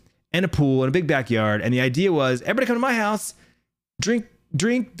rooms and a pool and a big backyard. And the idea was, everybody come to my house, drink,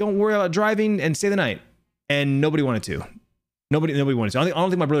 don't worry about driving, and stay the night. And nobody wanted to. Nobody wanted to. I don't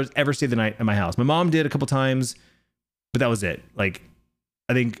think my brothers ever stayed the night at my house. My mom did a couple times, but that was it. Like,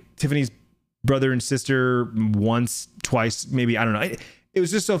 I think Tiffany's brother and sister once, twice, maybe. I don't know. It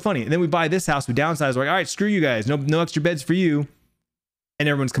was just so funny. And then we buy this house, we downsize. We're like, all right, screw you guys. No extra beds for you. And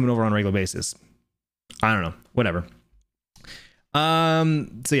everyone's coming over on a regular basis. I don't know. Whatever.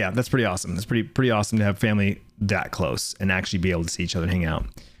 So yeah, that's pretty awesome. It's pretty awesome to have family that close and actually be able to see each other and hang out.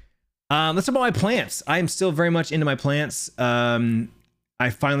 Let's talk about my plants. I am still very much into my plants. I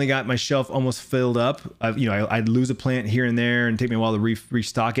finally got my shelf almost filled up. You know, I'd lose a plant here and there and take me a while to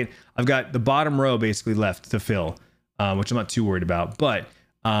restock it. I've got the bottom row basically left to fill, which I'm not too worried about, but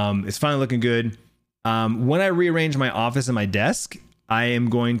it's finally looking good. When I rearrange my office and my desk, I am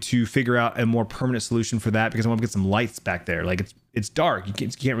going to figure out a more permanent solution for that, because I want to get some lights back there. Like, it's dark. You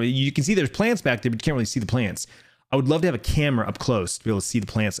can't really, you can see there's plants back there, but you can't really see the plants. I would love to have a camera up close to be able to see the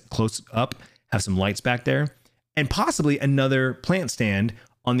plants close up, have some lights back there, and possibly another plant stand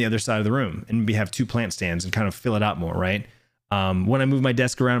on the other side of the room, and we have 2 plant stands and kind of fill it out more, right? When I move my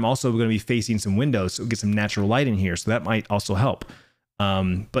desk around, I'm also going to be facing some windows, so we'll get some natural light in here. So that might also help.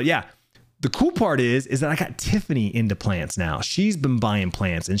 But yeah, the cool part is that I got Tiffany into plants now. She's been buying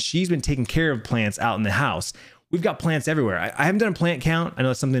plants, and she's been taking care of plants out in the house. We've got plants everywhere. I haven't done a plant count. I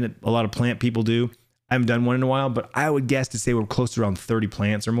know it's something that a lot of plant people do. I haven't done one in a while, but I would guess to say we're close to around 30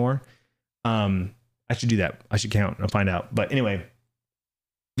 plants or more. I should do that. I should count and find out. But anyway,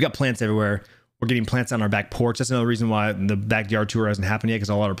 we got plants everywhere. We're getting plants on our back porch. That's another reason why the backyard tour hasn't happened yet, because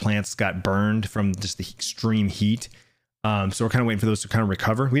a lot of our plants got burned from just the extreme heat. So we're kind of waiting for those to kind of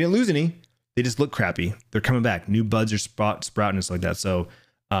recover. We didn't lose any. They just look crappy. They're coming back. New buds are sprouting and stuff like that. So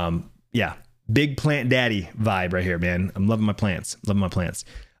yeah, big plant daddy vibe right here, man. I'm loving my plants. Loving my plants.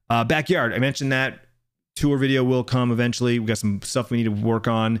 Backyard. I mentioned that tour video will come eventually. We got some stuff we need to work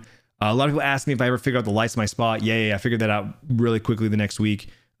on. A lot of people ask me if I ever figured out the lights in my spot. Yeah, I figured that out really quickly the next week.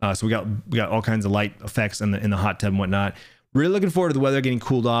 So we got all kinds of light effects in the hot tub and whatnot. Really looking forward to the weather getting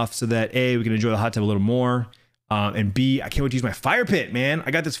cooled off, so that A, we can enjoy the hot tub a little more, and B, I can't wait to use my fire pit, man.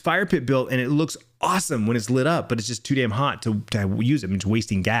 I got this fire pit built, and it looks awesome when it's lit up, but it's just too damn hot to use it. It's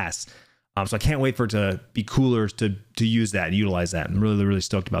wasting gas. So I can't wait for it to be cooler to use that and utilize that. I'm really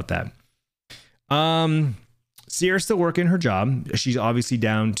stoked about that. Sierra's still working her job. She's obviously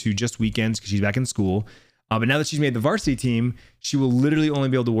down to just weekends because she's back in school. But now that she's made the varsity team, she will literally only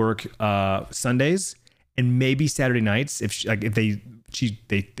be able to work Sundays and maybe Saturday nights if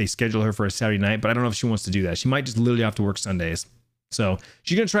they schedule her for a Saturday night. But I don't know if she wants to do that. She might just literally have to work Sundays. So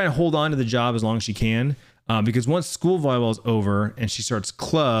she's gonna try and hold on to the job as long as she can, because once school volleyball is over and she starts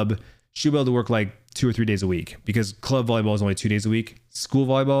club, she'll be able to work like 2 or 3 days a week, because club volleyball is only 2 days a week. School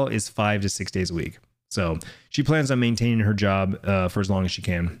volleyball is 5 to 6 days a week. So she plans on maintaining her job for as long as she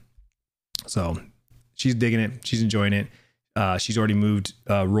can. So she's digging it. She's enjoying it. She's already moved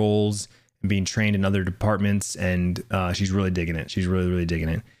roles and being trained in other departments. And she's really digging it. She's really, really digging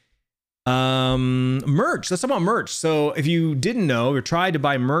it. Merch. Let's talk about merch. So if you didn't know or tried to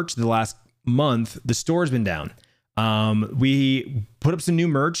buy merch the last month, the store's been down. We put up some new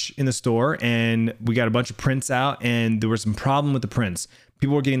merch in the store and we got a bunch of prints out, and there was some problem with the prints.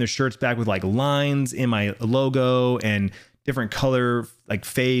 People were getting their shirts back with like lines in my logo and different color like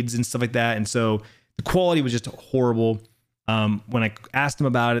fades and stuff like that. And so the quality was just horrible. When I asked them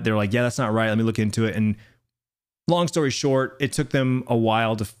about it, they were like, yeah, that's not right. Let me look into it. And long story short, it took them a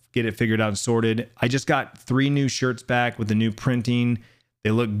while to get it figured out and sorted. I just got 3 new shirts back with the new printing. They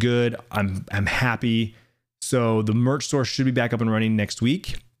look good. I'm happy. So the merch store should be back up and running next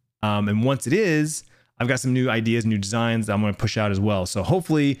week. And once it is, I've got some new ideas, new designs that I'm going to push out as well. So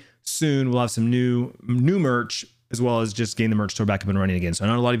hopefully soon we'll have some new merch, as well as just getting the merch store back up and running again. So I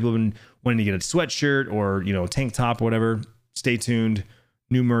know a lot of people have been wanting to get a sweatshirt or, a tank top or whatever. Stay tuned.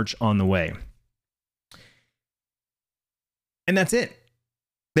 New merch on the way. And that's it.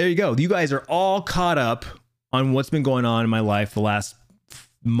 There you go. You guys are all caught up on what's been going on in my life the last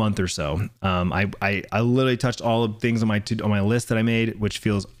month or so. I literally touched all the things on my list that I made, which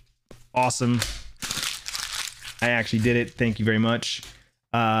feels awesome. I actually did it. Thank you very much.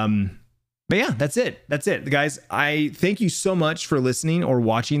 But yeah, that's it. That's it, guys. I thank you so much for listening or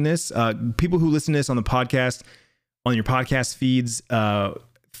watching this. People who listen to this on the podcast, on your podcast feeds,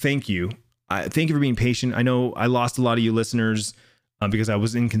 thank you. Thank you for being patient. I know I lost a lot of you listeners because I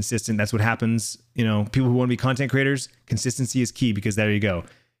was inconsistent. That's what happens. People who want to be content creators, consistency is key, because there you go.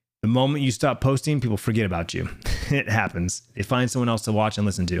 The moment you stop posting, people forget about you. It happens. They find someone else to watch and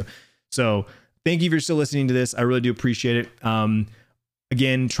listen to. So thank you if you're still listening to this. I really do appreciate it.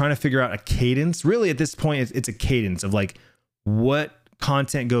 Again, trying to figure out a cadence. Really, at this point, it's a cadence of like what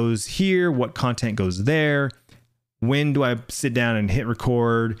content goes here, what content goes there. When do I sit down and hit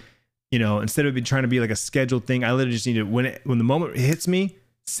record? Instead of trying to be like a scheduled thing, I literally just need to, when the moment hits me,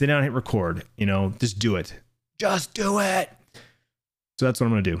 sit down and hit record. Just do it. Just do it. So that's what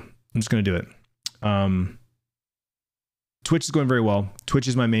I'm going to do. I'm just going to do it. Twitch is going very well. Twitch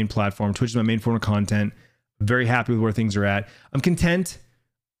is my main platform. Twitch is my main form of content. I'm very happy with where things are at. I'm content.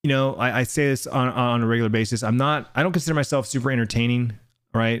 I say this on a regular basis. I don't consider myself super entertaining,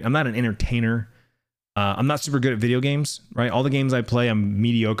 right? I'm not an entertainer. I'm not super good at video games, right? All the games I play, I'm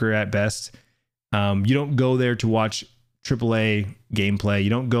mediocre at best. You don't go there to watch AAA gameplay. You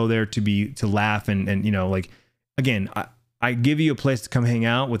don't go there to laugh and again, I give you a place to come hang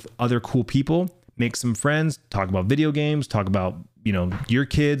out with other cool people, make some friends, talk about video games, talk about, your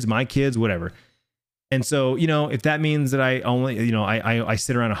kids, my kids, whatever. And so, if that means that I only, I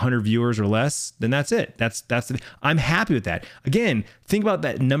sit around 100 viewers or less, then that's it. I'm happy with that. Again, think about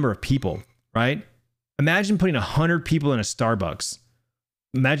that number of people, right? Imagine putting 100 people in a Starbucks.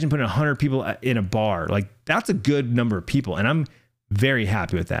 Imagine putting 100 people in a bar. Like, that's a good number of people. And I'm very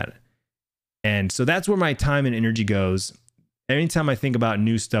happy with that. And so that's where my time and energy goes. Anytime I think about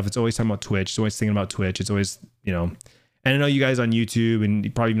new stuff, it's always talking about Twitch. It's always thinking about Twitch. It's always, and I know you guys on YouTube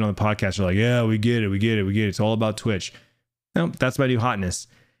and probably even on the podcast are like, yeah, we get it. It's all about Twitch. No, that's my new hotness.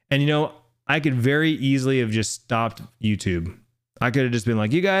 And I could very easily have just stopped YouTube. I could have just been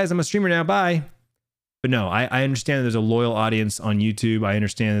like, you guys, I'm a streamer now. Bye. But no, I understand that there's a loyal audience on YouTube. I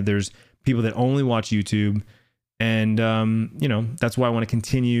understand that there's people that only watch YouTube. And, that's why I want to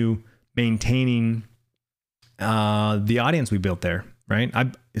continue maintaining the audience we built there, right?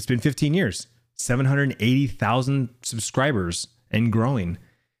 It's been 15 years, 780,000 subscribers and growing.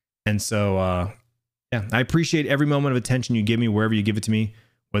 And so, I appreciate every moment of attention you give me, wherever you give it to me,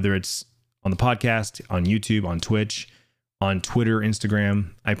 whether it's on the podcast, on YouTube, on Twitch, on Twitter,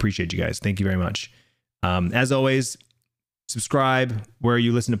 Instagram. I appreciate you guys. Thank you very much. As always, subscribe where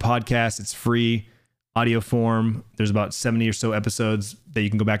you listen to podcasts. It's free audio form. There's about 70 or so episodes that you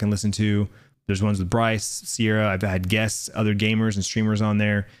can go back and listen to. There's ones with Bryce, Sierra. I've had guests, other gamers and streamers on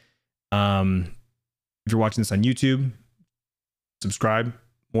there. If you're watching this on YouTube, subscribe.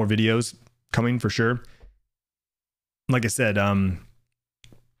 More videos coming for sure. Like I said, I'm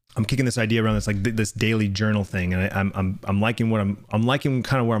kicking this idea around this daily journal thing, and I'm liking I'm liking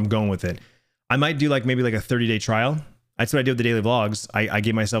kind of where I'm going with it. I might do maybe a 30-day trial. That's what I did with the daily vlogs. I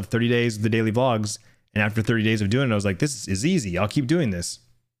gave myself 30 days of the daily vlogs, and after 30 days of doing it, I was like, this is easy. I'll keep doing this.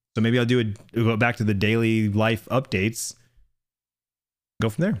 So maybe I'll go back to the daily life updates, go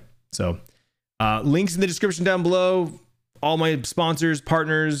from there. So links in the description down below. All my sponsors,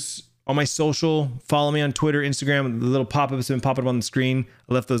 partners, all my social. Follow me on Twitter, Instagram. The little pop-ups have been popping up on the screen.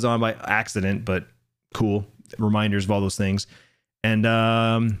 I left those on by accident, but cool. Reminders of all those things. And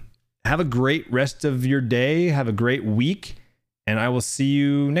have a great rest of your day. Have a great week. And I will see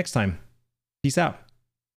you next time. Peace out.